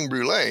my creme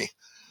brulee.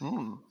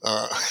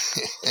 Uh,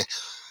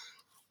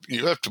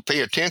 you have to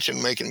pay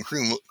attention making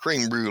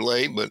cream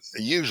brulee, but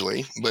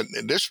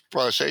in this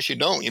process you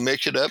don't. You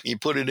mix it up, you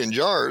put it in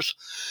jars,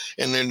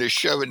 and then just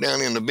shove it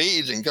down in the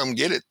beads and come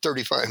get it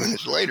 35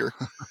 minutes later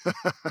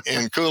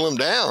and cool them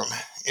down,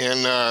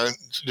 and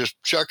just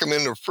chuck them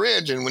in the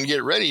fridge. And when you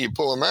get ready, you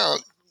pull them out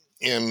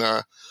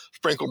and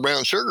sprinkle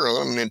brown sugar on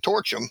them and then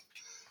torch them,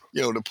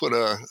 to put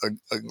a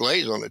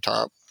glaze on the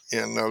top,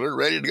 and they're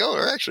ready to go.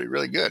 They're actually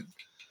really good.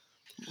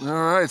 All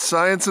right,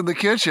 science in the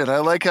kitchen. I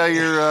like how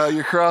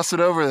you're crossing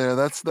over there.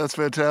 That's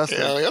fantastic.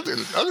 Yeah,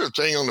 the other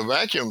thing on the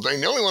vacuum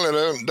thing, the only one that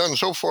I've done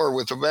so far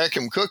with the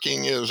vacuum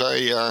cooking is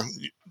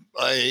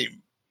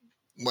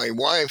my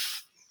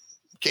wife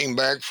came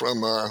back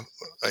from a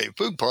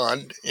food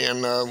pod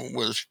and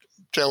was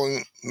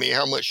telling me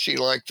how much she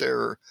liked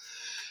their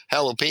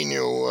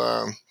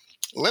jalapeno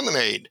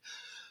lemonade,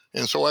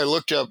 and so I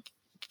looked up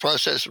the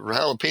process for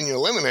jalapeno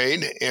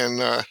lemonade,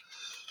 and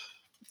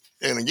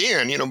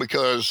again,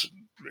 because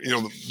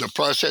the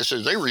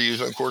processes they were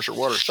using, of course, are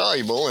water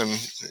soluble, and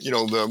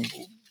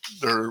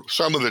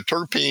some of the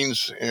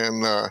terpenes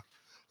and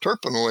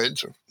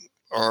terpenoids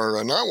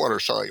are not water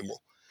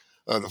soluble.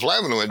 The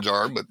flavonoids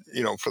are, but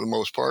for the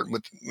most part,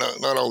 but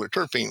not all the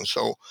terpenes.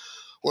 So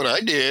what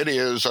I did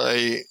is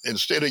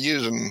instead of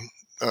using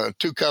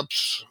 2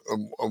 cups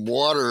of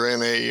water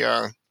and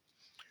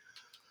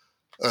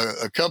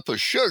a cup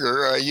of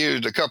sugar, I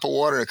used a cup of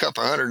water and a cup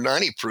of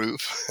 190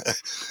 proof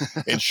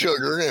and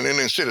sugar. And then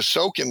instead of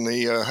soaking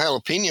the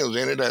jalapenos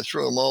in it, I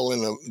threw them all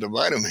in the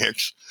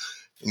Vitamix,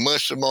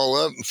 mushed them all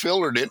up and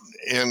filtered it.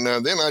 And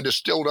then I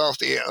distilled off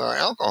the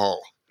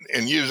alcohol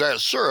and used that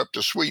syrup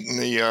to sweeten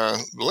the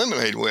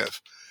lemonade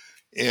with.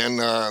 And,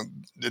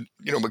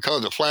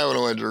 because the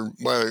flavonoids are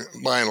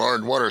by and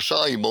large water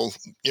soluble,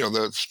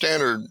 the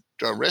standard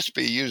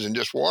recipe using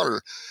just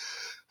water,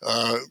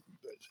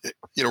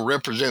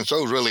 represents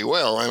those really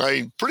well. And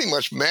I pretty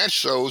much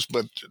matched those,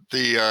 but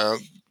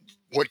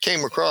what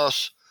came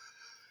across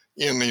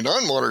in the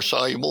non-water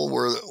soluble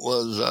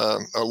was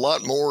a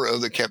lot more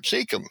of the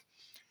capsicum.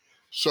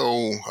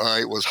 So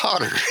it was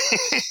hotter.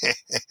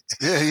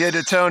 Yeah, you had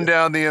to tone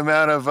down the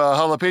amount of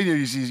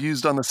jalapenos you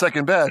used on the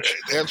second batch.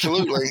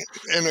 Absolutely.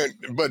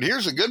 But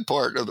here's the good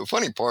part, or the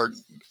funny part,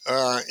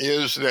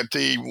 is that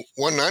the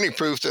 190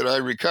 proof that I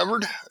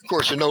recovered, of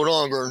course, it's no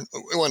longer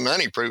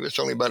 190 proof. It's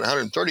only about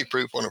 130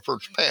 proof on the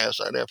first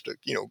pass. I'd have to,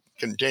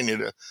 continue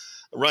to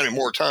run it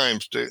more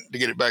times to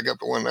get it back up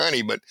to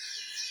 190. But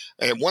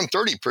at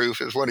 130 proof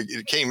is what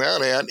it came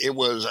out at. It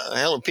was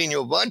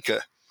jalapeno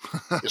vodka.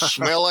 It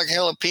smelled like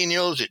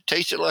jalapenos. It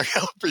tasted like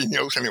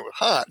jalapenos, and it was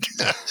hot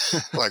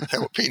like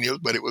jalapenos,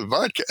 but it was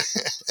vodka.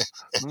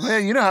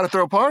 Man, you know how to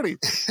throw a party.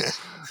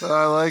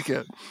 I like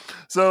it.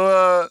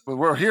 So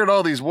we're hearing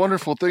all these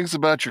wonderful things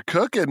about your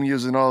cooking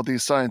using all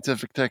these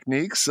scientific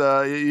techniques.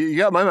 You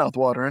got my mouth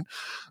watering.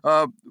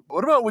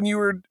 What about when you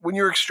were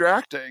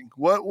extracting?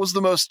 What was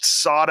the most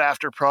sought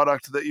after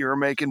product that you were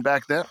making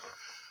back then?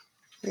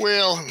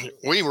 Well,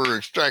 we were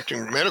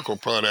extracting medical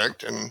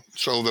product, and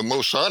so the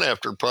most sought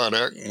after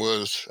product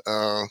was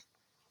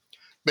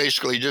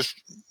basically just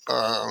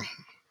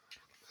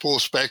full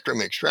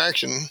spectrum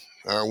extraction,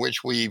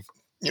 which we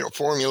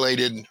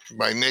formulated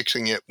by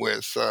mixing it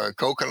with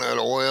coconut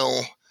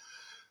oil,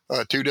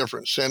 2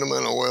 different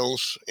cinnamon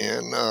oils,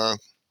 and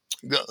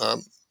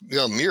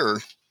gum myrrh.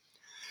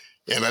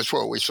 And that's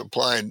what we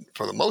supplied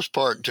for the most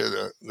part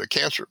to the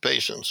cancer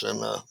patients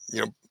and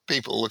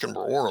people looking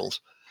for orals.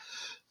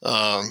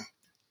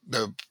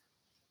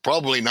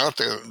 Probably not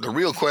the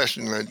real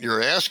question that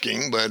you're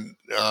asking, but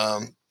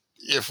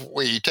if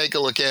we take a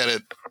look at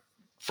it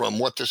from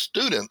what the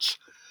students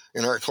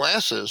in our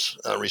classes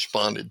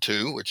responded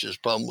to, which is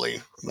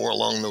probably more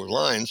along those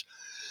lines,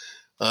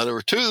 there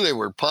were 2 that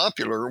were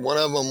popular. One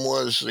of them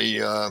was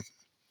the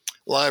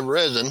live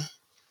resin,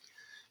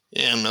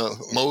 and the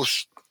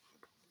most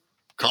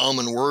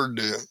common word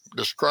to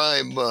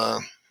describe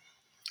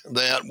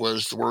that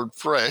was the word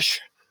fresh.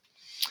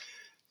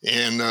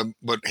 And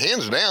but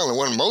hands down, the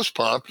one most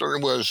popular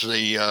was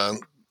the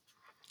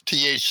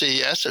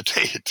THC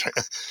acetate,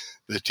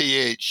 the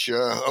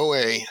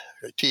THCOA,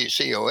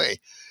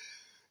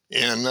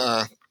 and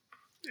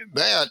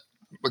that,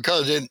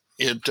 because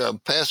it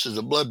passes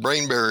the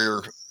blood-brain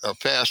barrier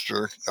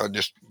faster,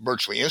 just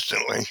virtually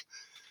instantly.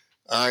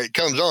 It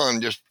comes on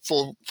just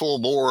full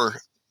bore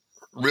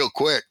real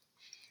quick.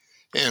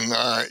 And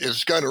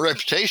it's got a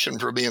reputation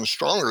for being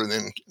stronger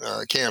than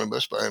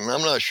cannabis, and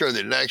I'm not sure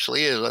that it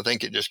actually is. I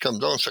think it just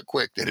comes on so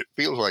quick that it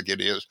feels like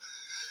it is.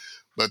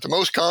 But the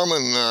most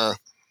common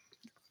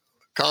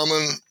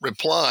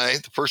reply,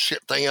 the first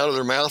thing out of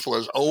their mouth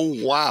was,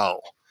 "Oh, wow."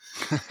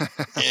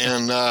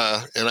 and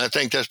I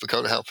think that's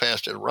because of how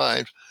fast it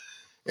arrives.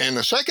 And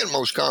the second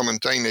most common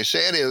thing they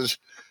said is,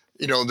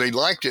 they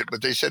liked it,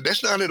 but they said,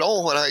 that's not at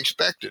all what I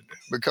expected,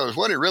 because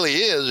what it really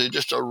is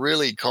just a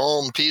really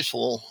calm,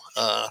 peaceful,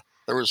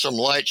 there was some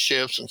light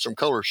shifts and some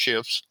color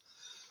shifts,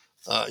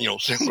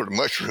 similar to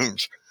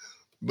mushrooms,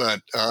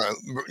 but,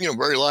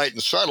 very light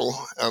and subtle.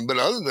 But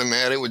other than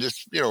that, it was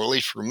just, at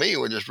least for me, it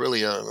was just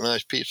really a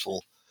nice,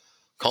 peaceful,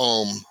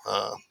 calm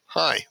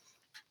high.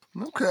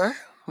 Okay.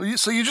 Well,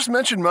 so you just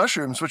mentioned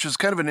mushrooms, which is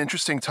kind of an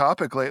interesting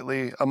topic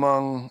lately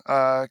among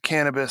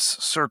cannabis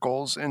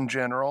circles in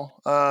general.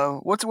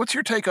 What's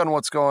your take on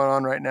what's going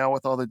on right now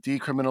with all the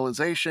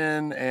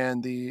decriminalization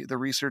and the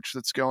research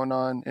that's going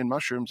on in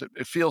mushrooms?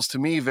 It feels to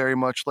me very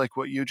much like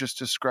what you just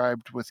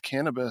described with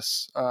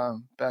cannabis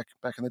back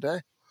in the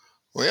day.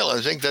 Well,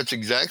 I think that's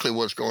exactly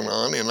what's going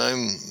on, and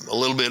I'm a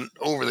little bit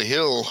over the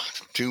hill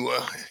to,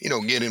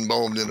 get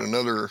involved in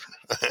another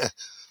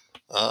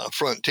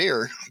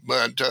frontier.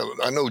 But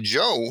I know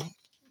Joe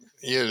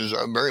is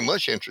very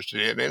much interested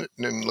in it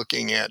and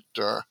looking at,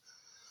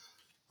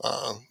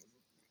 I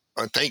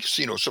think,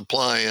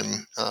 supply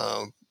and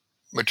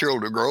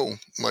material to grow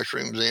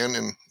mushrooms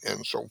in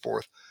and so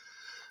forth.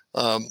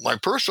 My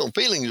personal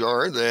feelings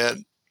are that,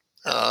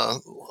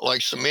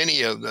 like so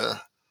many of the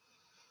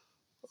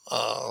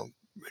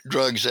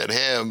drugs that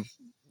have,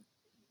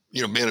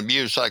 been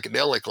abused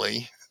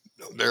psychedelically,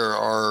 there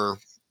are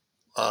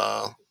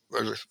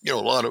there's a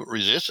lot of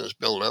resistance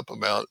built up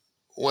about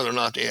whether or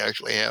not they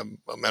actually have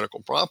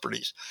medical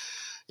properties.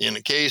 In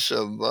the case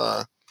of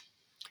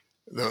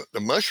the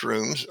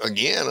mushrooms,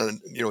 again, at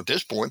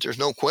this point, there's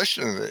no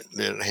question that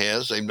it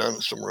has. They've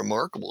done some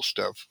remarkable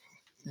stuff,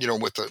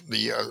 with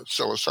the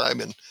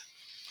psilocybin,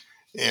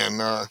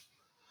 and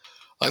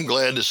I'm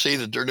glad to see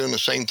that they're doing the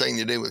same thing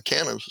they did with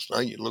cannabis.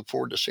 I look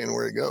forward to seeing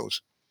where it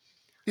goes.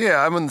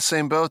 Yeah, I'm in the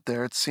same boat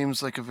there. It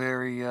seems like a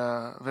very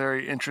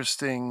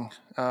interesting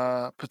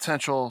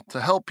potential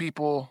to help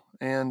people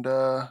and,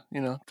 to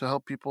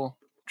help people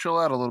chill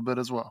out a little bit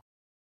as well.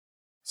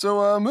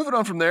 So moving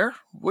on from there,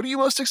 what are you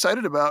most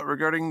excited about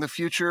regarding the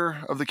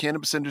future of the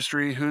cannabis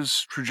industry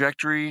whose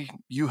trajectory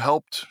you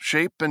helped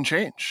shape and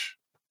change?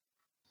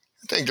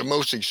 I think the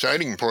most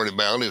exciting part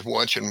about it is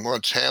watching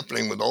what's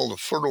happening with all the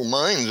fertile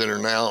minds that are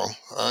now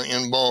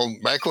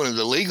involved. Back when it was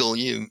illegal,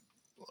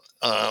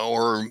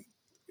 or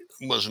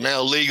was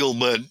now legal,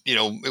 but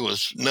it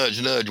was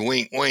nudge, nudge,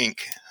 wink,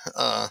 wink.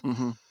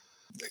 Mm-hmm.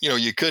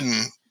 You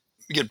couldn't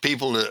get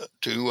people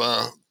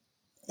to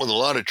with a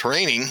lot of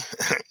training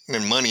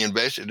and money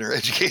invested in their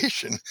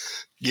education,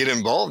 get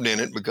involved in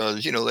it,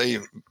 because they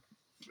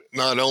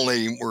not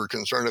only were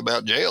concerned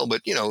about jail,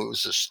 but it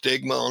was a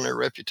stigma on their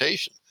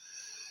reputation.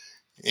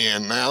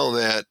 And now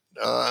that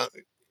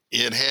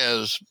it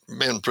has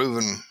been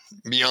proven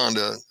beyond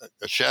a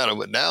shadow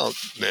of a doubt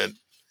that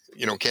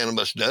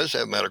cannabis does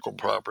have medical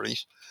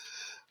properties,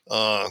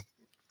 and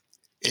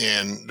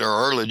there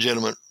are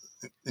legitimate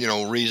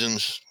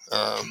reasons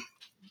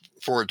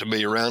for it to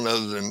be around,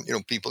 other than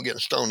people getting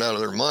stoned out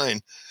of their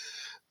mind,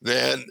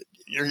 that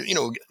you're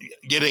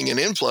getting an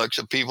influx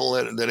of people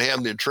that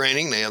have the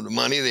training, they have the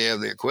money, they have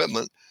the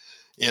equipment,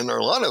 and there are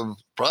a lot of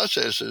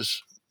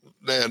processes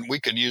that we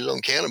could use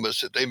on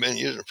cannabis that they've been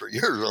using for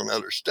years on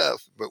other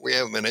stuff, but we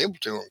haven't been able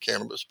to on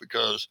cannabis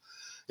because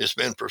it's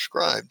been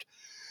prescribed.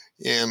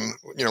 And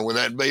with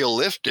that veil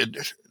lifted,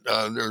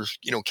 there's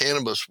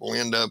cannabis will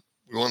end up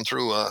going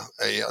through I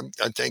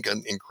think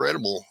an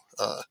incredible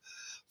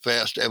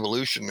fast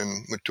evolution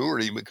and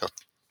maturity, because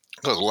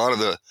a lot of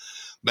the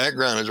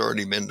background has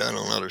already been done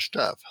on other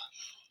stuff.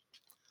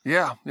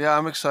 Yeah,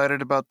 I'm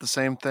excited about the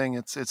same thing.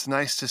 It's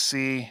nice to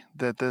see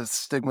that the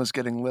stigma's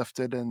getting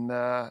lifted and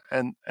that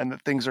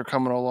things are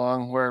coming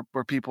along where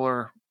people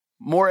are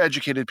more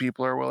educated,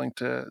 people are willing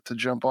to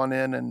jump on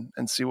in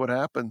and see what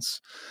happens.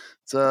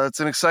 It's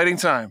an exciting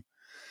time.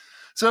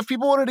 So if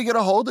people wanted to get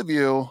a hold of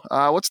you,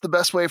 what's the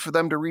best way for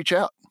them to reach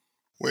out?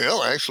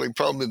 Well, actually,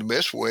 probably the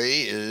best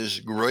way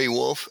is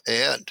Graywolf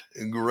at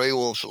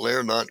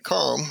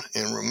graywolfslair.com.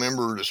 And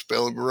remember to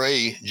spell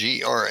gray,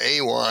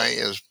 Gray,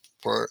 as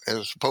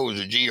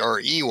opposed to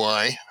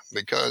Grey,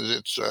 because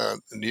it's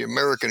the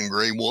American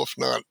gray wolf,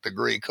 not the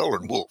gray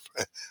colored wolf.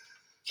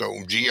 So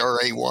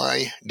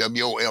GRAYWOLF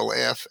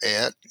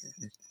at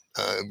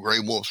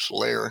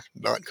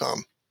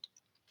graywolfslair.com.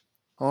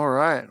 All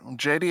right. Well,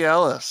 JD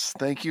Ellis,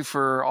 thank you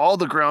for all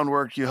the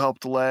groundwork you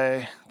helped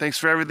lay. Thanks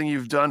for everything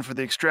you've done for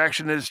the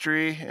extraction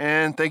industry.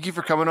 And thank you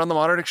for coming on the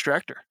Modern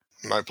Extractor.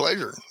 My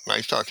pleasure.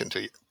 Nice talking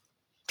to you.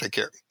 Take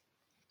care.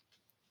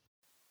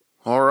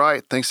 All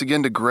right. Thanks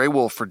again to Grey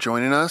Wolf for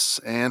joining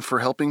us and for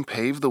helping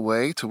pave the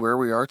way to where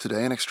we are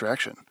today in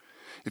extraction.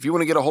 If you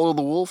want to get a hold of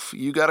the wolf,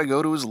 you got to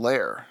go to his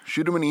lair.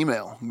 Shoot him an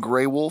email,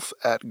 graywolf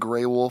at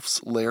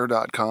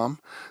graywolfslair.com.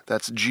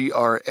 That's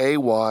GRAY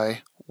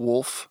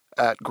wolf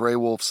at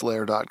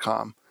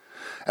graywolfslair.com.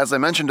 As I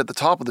mentioned at the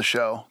top of the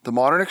show, the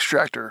Modern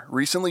Extractor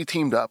recently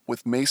teamed up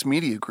with Mace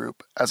Media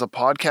Group as a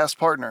podcast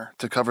partner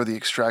to cover the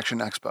Extraction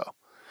Expo.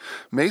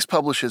 Mace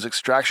publishes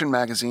Extraction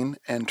Magazine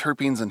and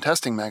Terpenes and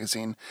Testing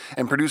Magazine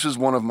and produces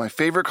one of my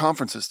favorite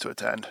conferences to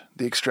attend,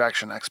 the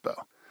Extraction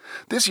Expo.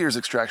 This year's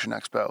Extraction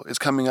Expo is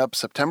coming up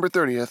September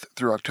 30th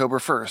through October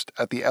 1st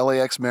at the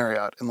LAX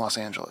Marriott in Los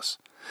Angeles.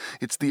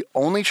 It's the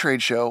only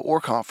trade show or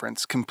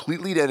conference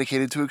completely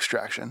dedicated to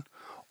extraction.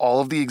 All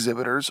of the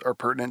exhibitors are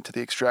pertinent to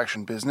the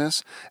extraction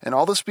business, and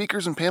all the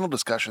speakers and panel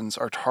discussions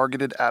are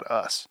targeted at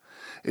us.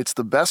 It's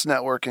the best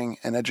networking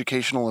and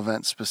educational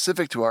event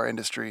specific to our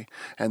industry,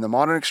 and the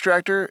Modern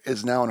Extractor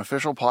is now an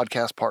official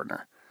podcast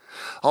partner.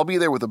 I'll be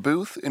there with a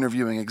booth,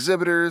 interviewing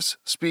exhibitors,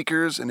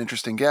 speakers, and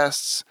interesting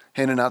guests,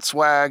 handing out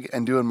swag,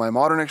 and doing my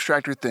Modern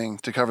Extractor thing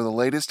to cover the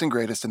latest and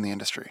greatest in the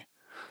industry.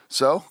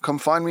 So, come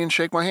find me and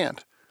shake my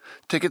hand.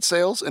 Ticket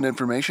sales and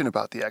information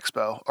about the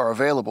expo are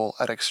available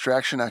at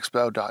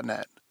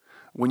extractionexpo.net.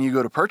 When you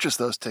go to purchase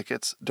those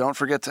tickets, don't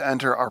forget to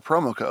enter our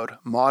promo code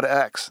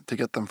MODX to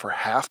get them for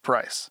half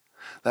price.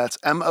 That's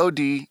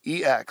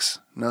MODEX,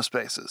 no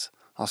spaces.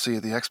 I'll see you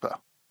at the expo.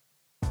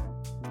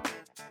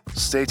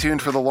 Stay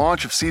tuned for the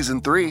launch of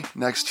Season 3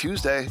 next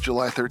Tuesday,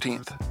 July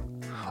 13th.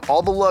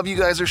 All the love you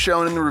guys are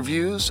showing in the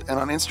reviews and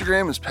on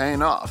Instagram is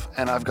paying off,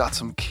 and I've got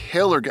some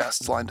killer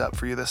guests lined up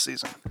for you this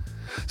season.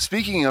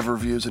 Speaking of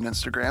reviews and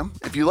Instagram,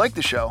 if you like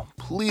the show,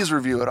 please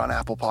review it on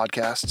Apple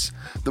Podcasts.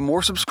 The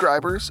more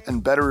subscribers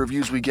and better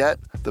reviews we get,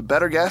 the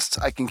better guests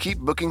I can keep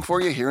booking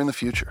for you here in the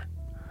future.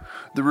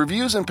 The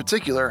reviews in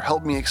particular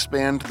help me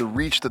expand the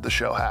reach that the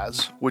show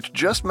has, which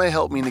just may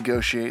help me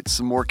negotiate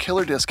some more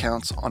killer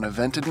discounts on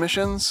event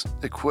admissions,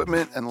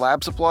 equipment, and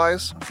lab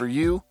supplies for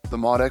you, the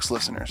ModX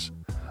listeners.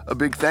 A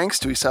big thanks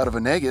to E02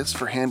 Venegas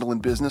for handling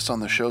business on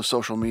the show's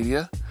social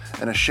media,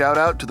 and a shout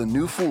out to the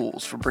New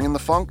Fools for bringing the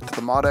funk to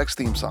the ModX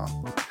theme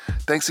song.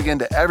 Thanks again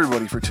to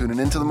everybody for tuning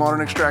into the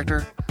Modern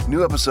Extractor.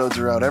 New episodes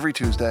are out every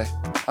Tuesday.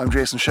 I'm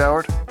Jason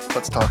Showard.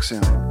 Let's talk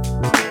soon.